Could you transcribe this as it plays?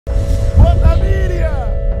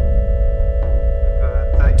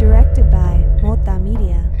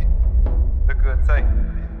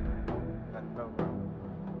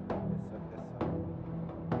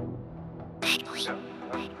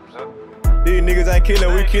These niggas ain't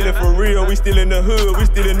killing, we killing for real. We still in the hood, we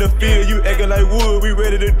still in the field. You acting like wood, we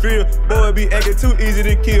ready to drill. Boy, be acting too easy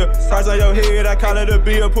to kill. Price on your head, I call it a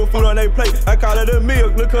bill. Put food on they plate, I call it a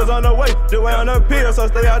meal. Look, cuz on the way, the way on the pill, so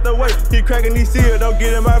stay out the way. Keep cracking these seals, don't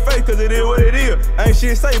get in my face, cause it is what it is. Ain't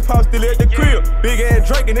shit safe, pop still at the crib. Big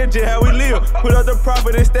ass drinking, that's just how we live. Put up the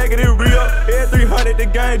profit and stack it real. Every 300, the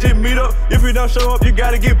gang just meet up. If we don't show up, you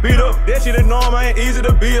gotta get beat up. That shit is normal, ain't easy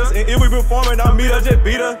to beat us. And if we performing, don't meet us, just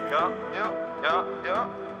beat us.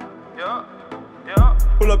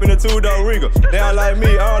 Pull up in the two-door Riga. They don't like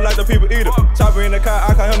me, I don't like the people either. Chopper in the car,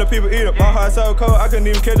 I can't help the people either. My heart so cold, I couldn't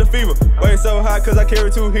even catch a fever. Way so hot, cause I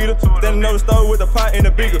carry 2 heaters. Standing on the stove with a pot and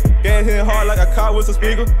a beaker. Gas hitting hard like a car with some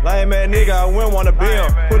speaker. Lame ass nigga, I wouldn't wanna be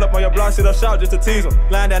him. Pull up on your block, sit up shop just to tease him.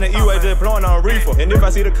 Lying down the E-way, just blowing on reefer. And if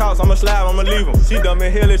I see the cops, I'ma slide, I'ma leave him. She dumb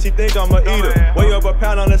in hell if she think I'm a eater. Way up a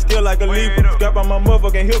pound on the scale like a lever. Scrap on my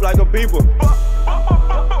motherfucking hip like a beeper.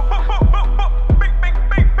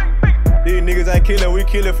 These niggas ain't killing, we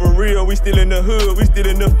killing for real. We still in the hood, we still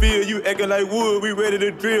in the field. You acting like wood, we ready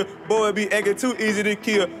to drill. Boy, be acting too easy to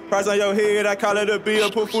kill. Price on your head, I call it a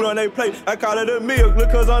bill. Put food on they plate, I call it a meal.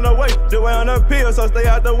 Look, cuz on the way, the way on the pill, so stay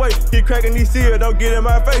out the way. Keep cracking these seals, don't get in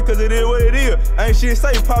my face, cause it is what it is. Ain't shit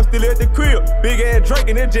safe, pop still at the crib. Big ass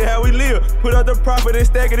drinking, that's just how we live. Put up the profit and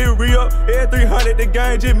stack it real. Every 300, the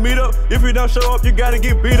gang just meet up. If we don't show up, you gotta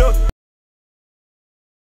get beat up.